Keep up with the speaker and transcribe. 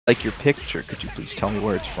like your picture. Could you please tell me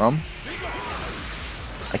where it's from?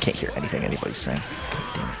 I can't hear anything anybody's saying. God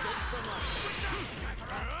damn it.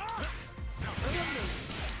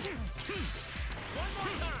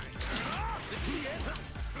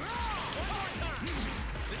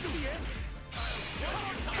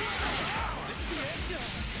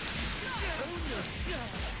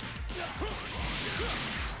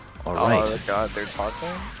 Alright. Oh god, they're talking?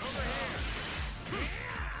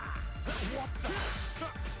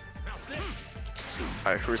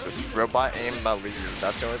 Alright, who's this? Robot Aim Maliu.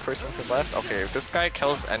 That's the only person who left? Okay, if this guy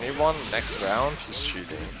kills anyone next round, he's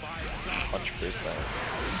cheating. 100%.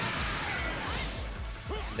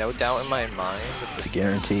 No doubt in my mind with this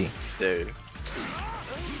Guarantee. dude.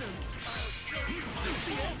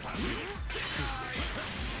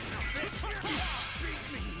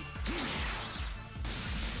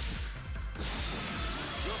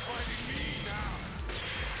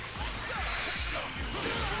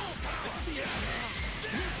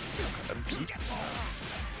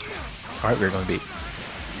 Alright, we're going to beat.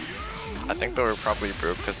 I think they were probably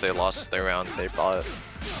broke because they lost their round they bought.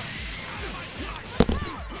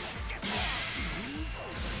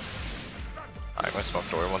 I'm gonna smoke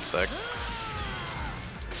door 1 sec.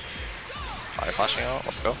 Fire flashing out,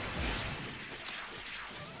 let's go.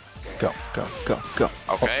 Go, go, go, go.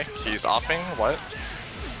 Okay, he's opping, what?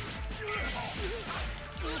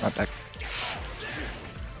 Right back.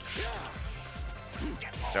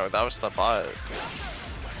 Yo, that was the bot.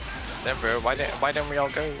 Never, why didn't we all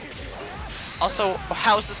go? Also,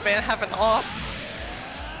 how's this man have an op?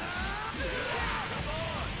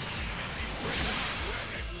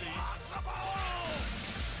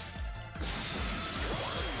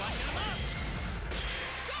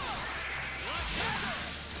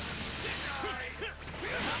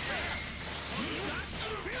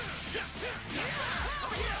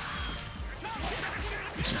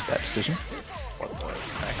 This was a bad decision. What the?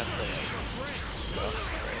 This guy has some... That's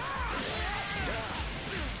great.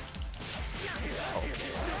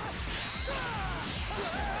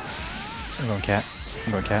 I'm going cat.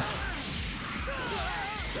 I'm going cat.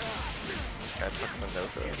 This guy took the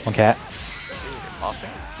Nova. One cat. Is he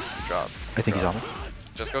opping? He dropped. I think he's on it.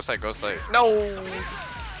 Just go side, go side. No!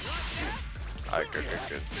 Alright, good, good,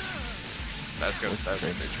 good. That's good, that's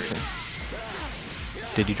good, they traded.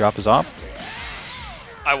 Did you drop his op?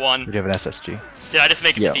 I won. Or do you have an SSG? Did I just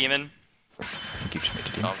make it Yeah. the demon? I think you just made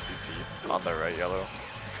it. Tom CT on the right, yellow.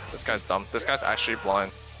 This guy's dumb. This guy's actually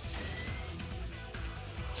blind.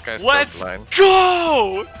 This guy's Let's so blind.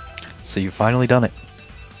 go! So you've finally done it.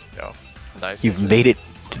 Yo, nice. You've made it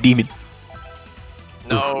to demon.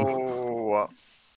 No.